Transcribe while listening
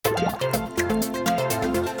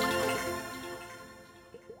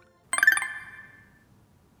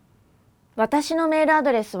私のメールア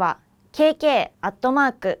ドレスは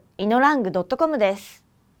kk@inolang.com です。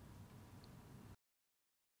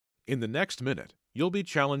In the next minute, you'll be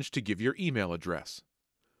challenged to give your email address.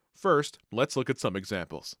 First, let's look at some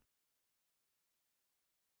examples.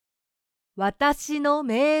 私の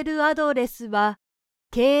メールアドレスは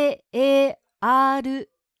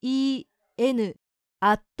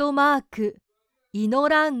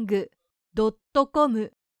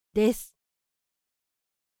karen@inolang.com です。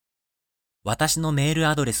私のメール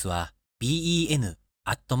アドレスは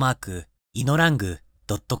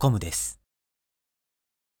ben@inolang.com です。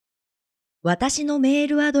私のメー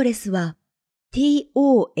ルアドレスは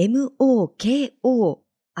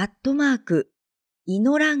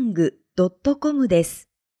tomoko@inolang.com です。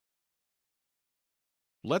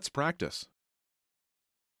Let's practice.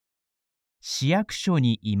 市役所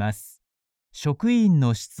にいます。職員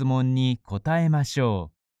の質問に答えましょ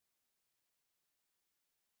う。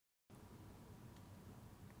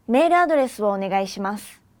メールアドレスをお願いしま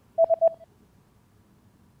す。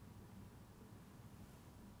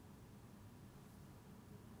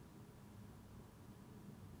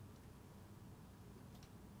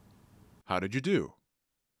How did you do?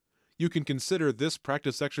 You can consider this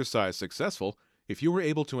practice exercise successful if you were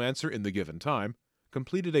able to answer in the given time,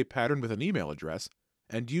 completed a pattern with an email address,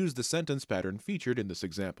 and used the sentence pattern featured in this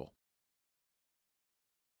example.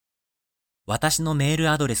 私のメー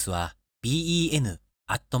ルアドレスは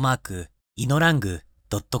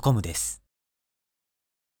ben@inolang.com です。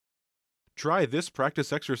Try this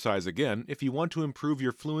practice exercise again if you want to improve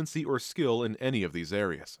your fluency or skill in any of these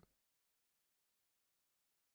areas.